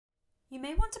You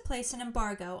may want to place an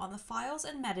embargo on the files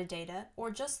and metadata,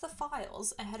 or just the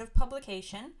files, ahead of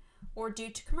publication, or due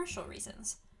to commercial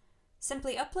reasons.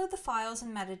 Simply upload the files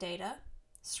and metadata,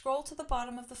 scroll to the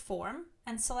bottom of the form,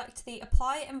 and select the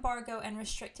Apply Embargo and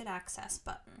Restricted Access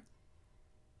button.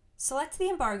 Select the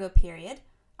embargo period,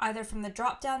 either from the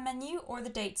drop-down menu or the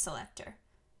date selector.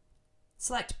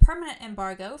 Select Permanent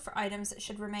Embargo for items that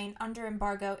should remain under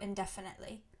embargo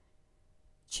indefinitely.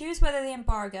 Choose whether the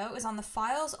embargo is on the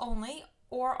files only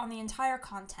or on the entire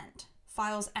content,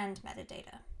 files and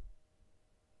metadata.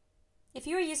 If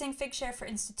you are using Figshare for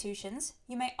institutions,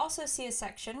 you may also see a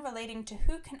section relating to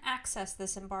who can access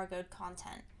this embargoed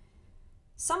content.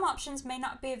 Some options may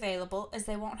not be available as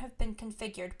they won't have been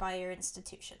configured by your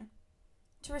institution.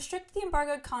 To restrict the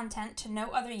embargoed content to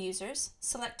no other users,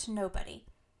 select Nobody.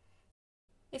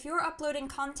 If you are uploading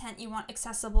content you want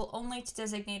accessible only to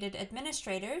designated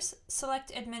administrators,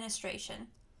 select Administration.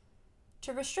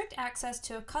 To restrict access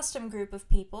to a custom group of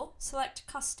people, select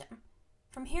Custom.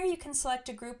 From here you can select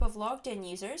a group of logged-in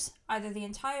users, either the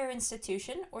entire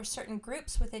institution or certain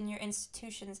groups within your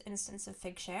institution's instance of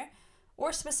Figshare,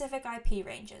 or specific IP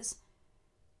ranges.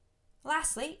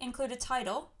 Lastly, include a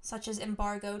title, such as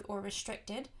embargoed or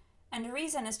restricted, and a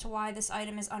reason as to why this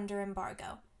item is under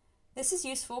embargo. This is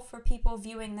useful for people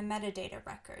viewing the metadata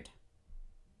record.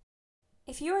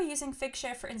 If you are using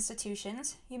Figshare for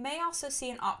institutions, you may also see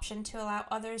an option to allow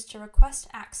others to request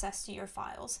access to your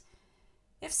files.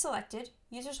 If selected,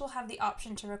 users will have the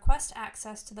option to request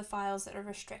access to the files that are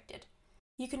restricted.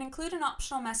 You can include an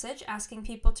optional message asking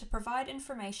people to provide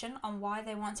information on why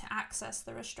they want to access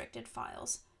the restricted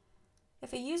files.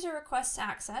 If a user requests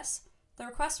access, the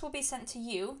request will be sent to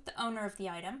you, the owner of the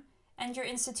item, and your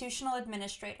institutional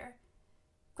administrator.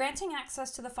 Granting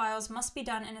access to the files must be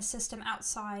done in a system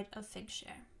outside of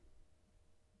Figshare.